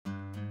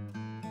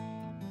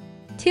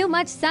Too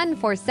much sun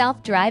for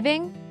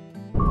self-driving?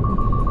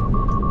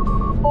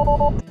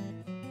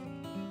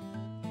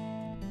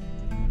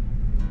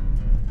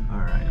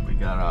 Alright, we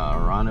got a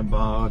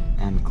roundabout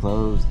and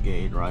closed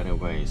gate right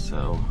away,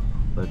 so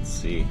let's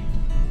see.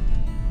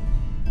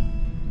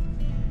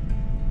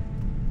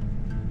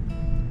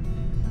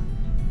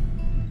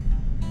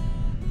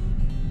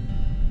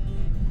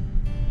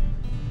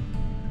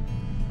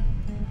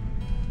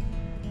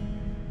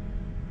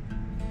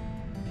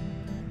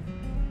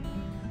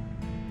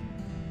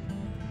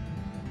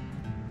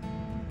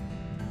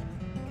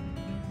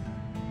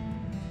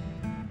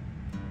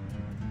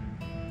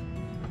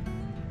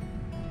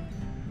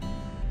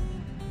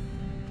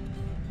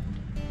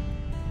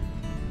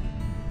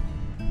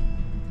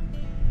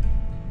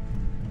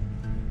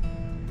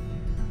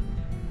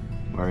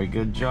 Very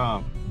good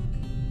job.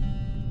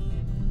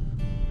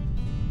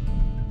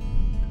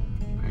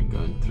 We're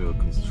going through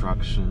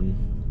construction.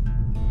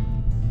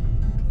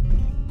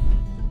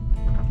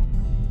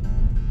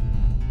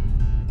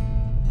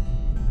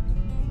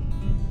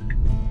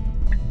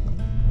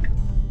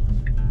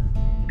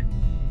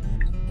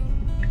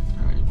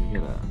 Alright, we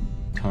gotta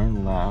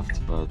turn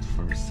left, but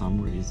for some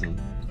reason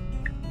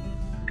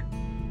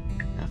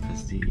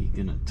FSD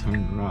gonna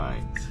turn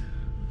right.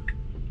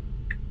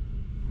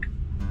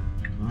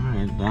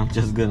 Alright, I'm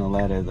just gonna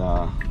let it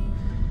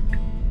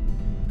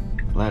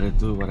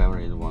do whatever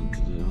it wants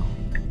to do.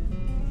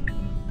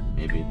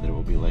 Maybe there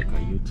will be like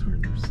a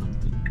U-turn or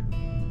something.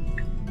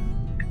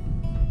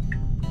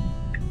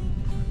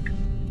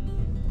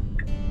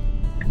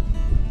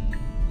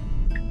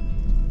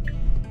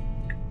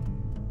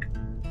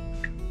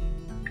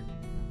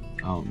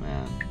 Oh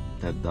man,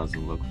 that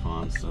doesn't look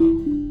fun, so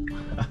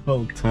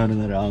I'll turn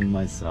it around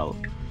myself.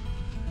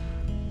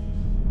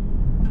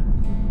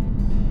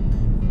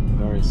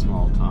 Very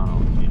small tunnel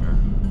here.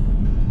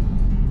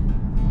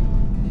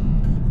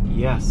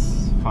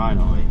 Yes,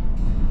 finally.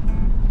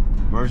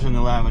 Version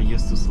 11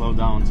 used to slow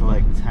down to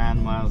like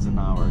 10 miles an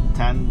hour.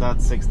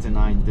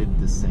 10.69 did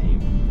the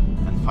same.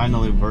 And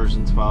finally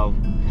version 12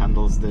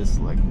 handles this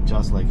like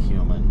just like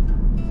human.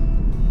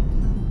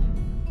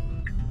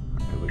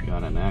 Okay, we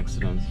got an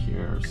accident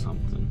here or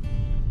something.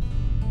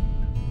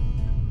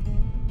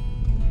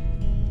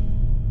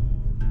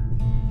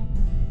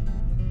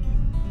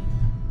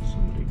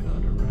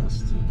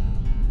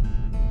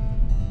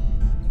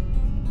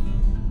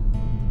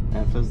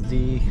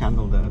 FSD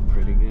handled that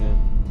pretty good.